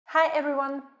Hi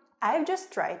everyone! I've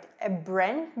just tried a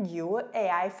brand new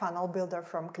AI funnel builder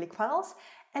from Clickfunnels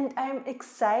and I'm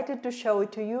excited to show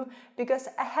it to you because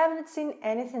I haven't seen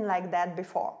anything like that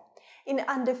before. In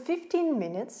under 15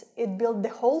 minutes, it built the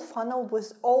whole funnel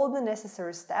with all the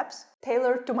necessary steps,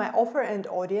 tailored to my offer and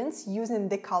audience using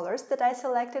the colors that I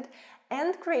selected,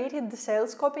 and created the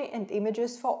sales copy and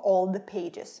images for all the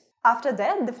pages. After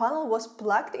that, the funnel was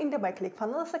plugged into my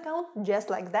Clickfunnels account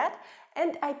just like that,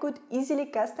 and I could easily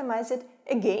customize it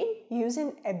again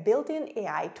using a built-in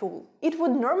AI tool. It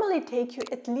would normally take you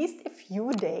at least a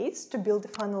few days to build a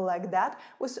funnel like that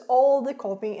with all the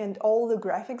copy and all the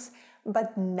graphics,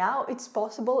 but now it's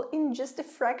possible in just a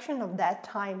fraction of that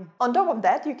time. On top of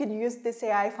that, you can use this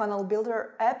AI funnel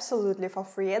builder absolutely for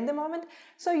free at the moment,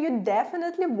 so you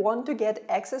definitely want to get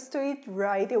access to it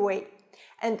right away.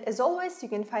 And as always, you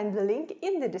can find the link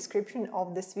in the description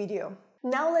of this video.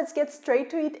 Now let's get straight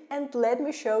to it and let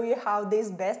me show you how this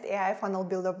best AI funnel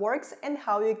builder works and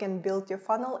how you can build your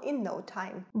funnel in no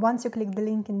time. Once you click the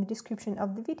link in the description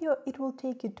of the video, it will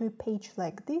take you to a page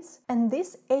like this. And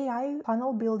this AI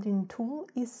funnel building tool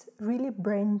is really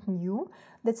brand new.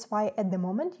 That's why at the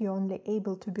moment you're only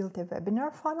able to build a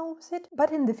webinar funnel with it.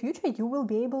 But in the future you will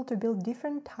be able to build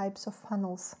different types of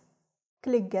funnels.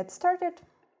 Click Get Started.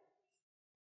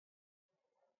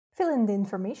 Fill in the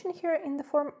information here in the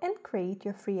form and create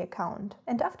your free account.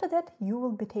 And after that, you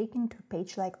will be taken to a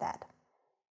page like that.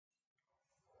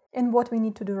 And what we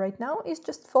need to do right now is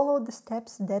just follow the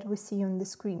steps that we see on the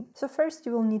screen. So first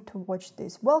you will need to watch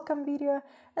this welcome video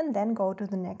and then go to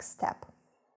the next step.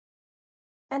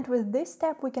 And with this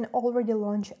step, we can already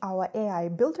launch our AI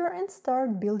builder and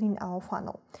start building our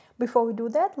funnel. Before we do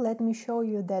that, let me show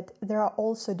you that there are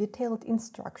also detailed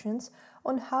instructions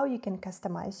on how you can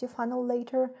customize your funnel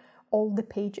later, all the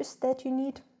pages that you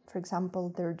need, for example,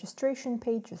 the registration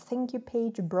page, the thank you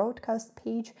page, broadcast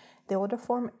page, the order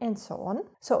form, and so on.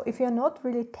 So if you're not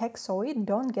really tech-savvy,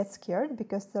 don't get scared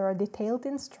because there are detailed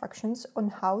instructions on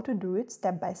how to do it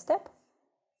step by step.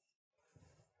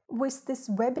 With this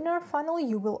webinar funnel,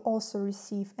 you will also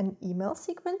receive an email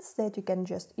sequence that you can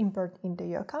just import into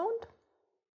your account.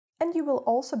 And you will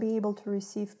also be able to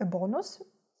receive a bonus.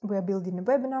 We're building a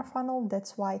webinar funnel,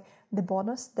 that's why the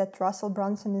bonus that Russell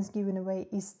Brunson is giving away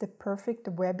is the perfect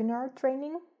webinar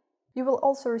training. You will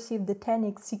also receive the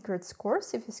 10x Secrets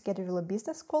course if you schedule a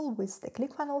business call with the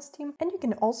Clickfunnels team, and you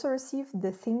can also receive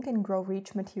the Think and Grow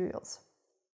Rich materials.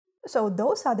 So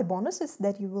those are the bonuses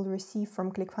that you will receive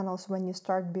from Clickfunnels when you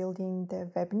start building the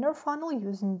webinar funnel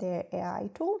using the AI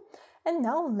tool. And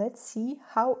now let's see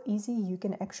how easy you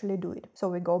can actually do it. So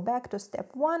we go back to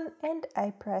step 1 and I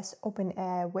press Open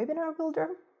AI Webinar Builder.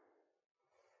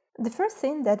 The first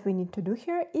thing that we need to do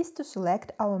here is to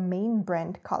select our main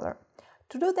brand color.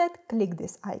 To do that, click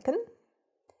this icon.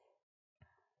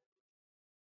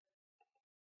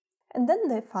 And then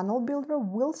the funnel builder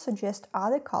will suggest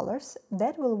other colors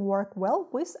that will work well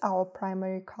with our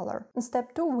primary color. In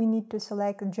step 2, we need to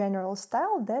select a general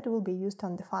style that will be used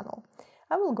on the funnel.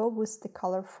 I will go with the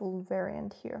colorful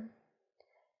variant here.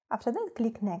 After that,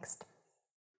 click Next.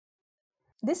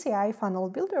 This AI funnel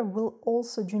builder will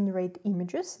also generate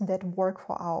images that work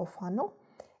for our funnel.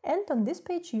 And on this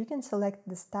page, you can select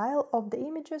the style of the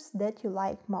images that you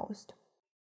like most.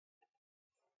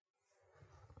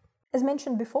 As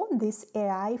mentioned before, this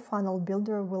AI funnel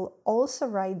builder will also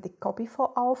write the copy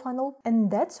for our funnel, and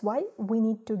that's why we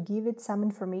need to give it some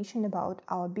information about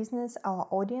our business, our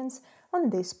audience on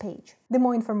this page. The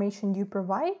more information you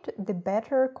provide, the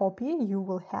better copy you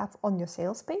will have on your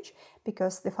sales page,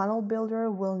 because the funnel builder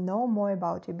will know more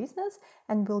about your business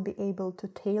and will be able to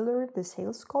tailor the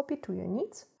sales copy to your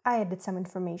needs. I added some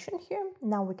information here.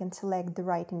 Now we can select the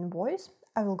writing voice.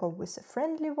 I will go with a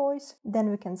friendly voice. Then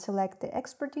we can select the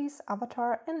expertise,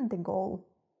 avatar, and the goal.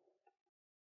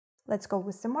 Let's go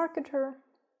with the marketer.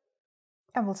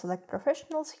 I will select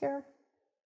professionals here.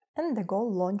 And the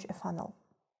goal, launch a funnel.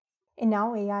 And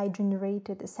now AI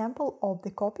generated a sample of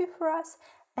the copy for us.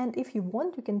 And if you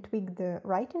want, you can tweak the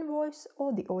writing voice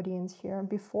or the audience here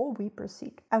before we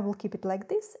proceed. I will keep it like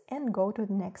this and go to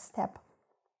the next step.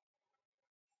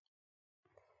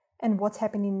 And what's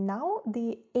happening now?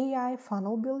 The AI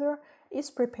funnel builder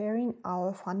is preparing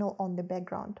our funnel on the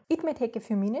background. It may take a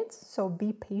few minutes, so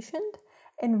be patient.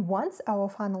 And once our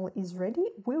funnel is ready,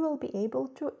 we will be able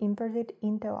to import it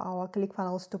into our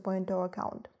Clickfunnels 2.0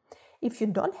 account. If you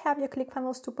don't have your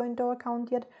Clickfunnels 2.0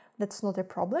 account yet, that's not a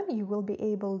problem. You will be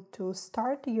able to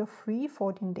start your free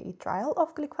 14-day trial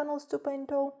of Clickfunnels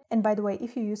 2.0. And by the way,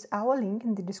 if you use our link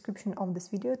in the description of this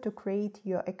video to create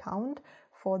your account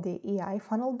for the AI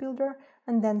funnel builder,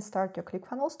 and then start your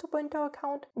Clickfunnels 2.0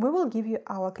 account, we will give you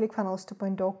our Clickfunnels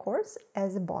 2.0 course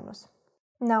as a bonus.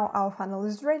 Now our funnel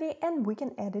is ready and we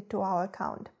can add it to our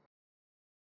account.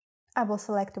 I will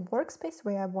select a workspace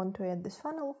where I want to add this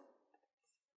funnel.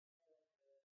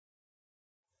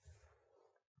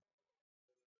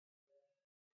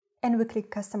 And we click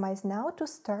Customize Now to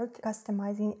start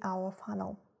customizing our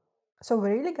funnel. So we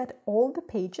really got all the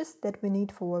pages that we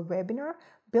need for a webinar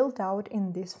built out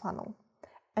in this funnel.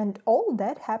 And all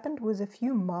that happened with a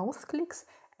few mouse clicks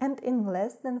and in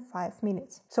less than 5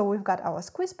 minutes. So we've got our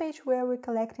squeeze page where we're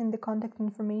collecting the contact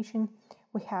information.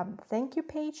 We have the thank you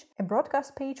page, a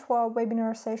broadcast page for our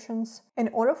webinar sessions, an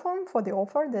order form for the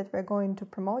offer that we're going to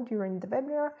promote during the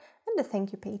webinar, and a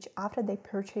thank you page after they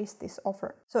purchase this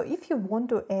offer. So if you want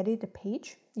to edit a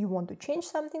page, you want to change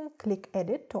something, click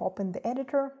Edit to open the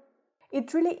editor.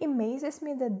 It really amazes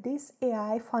me that this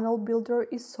AI funnel builder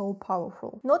is so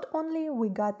powerful. Not only we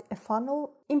got a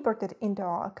funnel imported into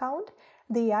our account,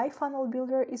 the AI funnel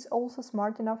builder is also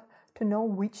smart enough to know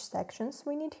which sections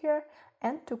we need here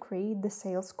and to create the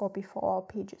sales copy for our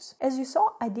pages. As you saw,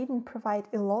 I didn't provide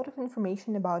a lot of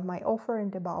information about my offer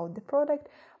and about the product,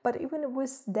 but even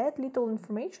with that little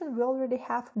information, we already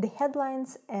have the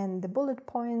headlines and the bullet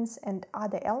points and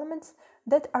other elements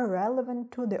that are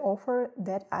relevant to the offer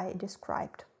that I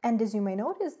described. And as you may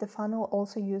notice, the funnel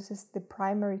also uses the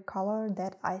primary color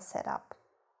that I set up.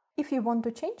 If you want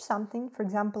to change something, for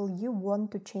example, you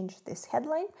want to change this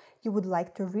headline, you would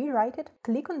like to rewrite it,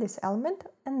 click on this element,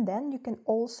 and then you can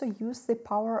also use the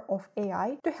power of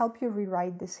AI to help you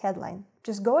rewrite this headline.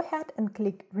 Just go ahead and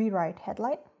click Rewrite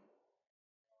Headline.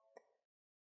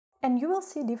 And you will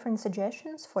see different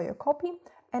suggestions for your copy.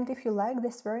 And if you like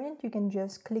this variant, you can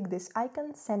just click this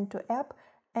icon, Send to App,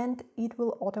 and it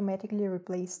will automatically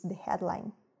replace the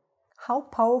headline. How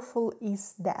powerful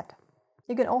is that?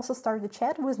 You can also start a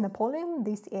chat with Napoleon,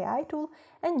 this AI tool,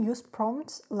 and use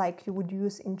prompts like you would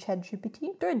use in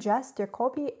ChatGPT to adjust your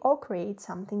copy or create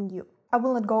something new. I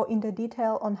will not go into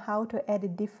detail on how to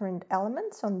edit different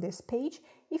elements on this page.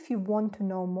 If you want to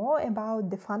know more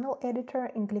about the funnel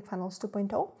editor in Clickfunnels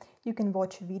 2.0, you can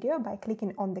watch a video by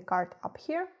clicking on the card up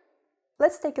here.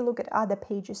 Let's take a look at other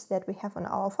pages that we have on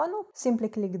our funnel. Simply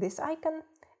click this icon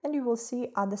and you will see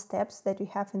other steps that you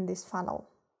have in this funnel.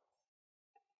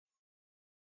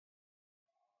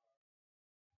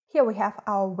 Here we have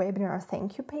our webinar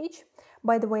thank you page.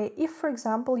 By the way, if for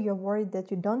example you're worried that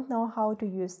you don't know how to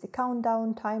use the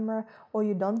countdown timer or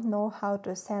you don't know how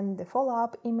to send the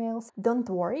follow-up emails, don't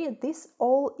worry, this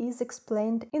all is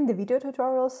explained in the video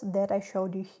tutorials that I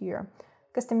showed you here.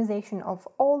 Customization of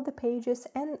all the pages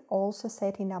and also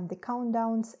setting up the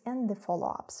countdowns and the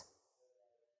follow-ups.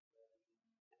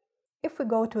 If we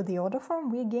go to the order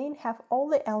form, we again have all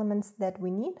the elements that we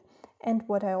need. And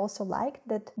what I also like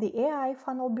that the AI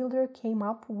funnel builder came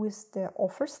up with the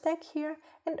offer stack here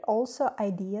and also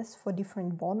ideas for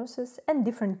different bonuses and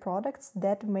different products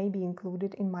that may be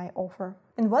included in my offer.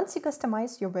 And once you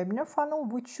customize your webinar funnel,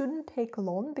 which shouldn't take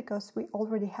long because we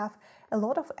already have a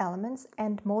lot of elements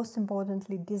and most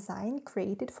importantly design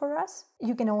created for us,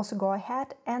 you can also go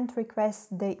ahead and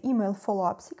request the email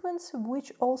follow-up sequence,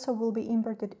 which also will be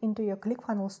imported into your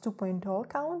Clickfunnels 2.0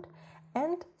 account,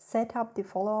 and set up the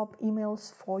follow-up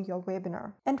emails for your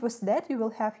webinar. And with that, you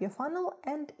will have your funnel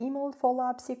and email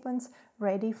follow-up sequence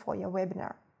ready for your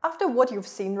webinar. After what you've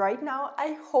seen right now,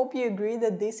 I hope you agree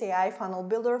that this AI funnel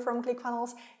builder from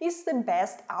Clickfunnels is the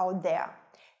best out there.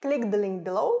 Click the link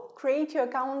below, create your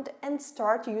account and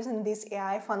start using this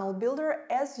AI funnel builder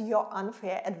as your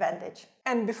unfair advantage.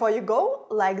 And before you go,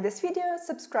 like this video,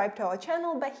 subscribe to our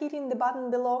channel by hitting the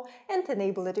button below and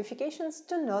enable notifications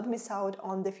to not miss out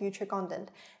on the future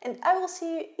content. And I will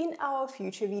see you in our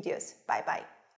future videos. Bye bye!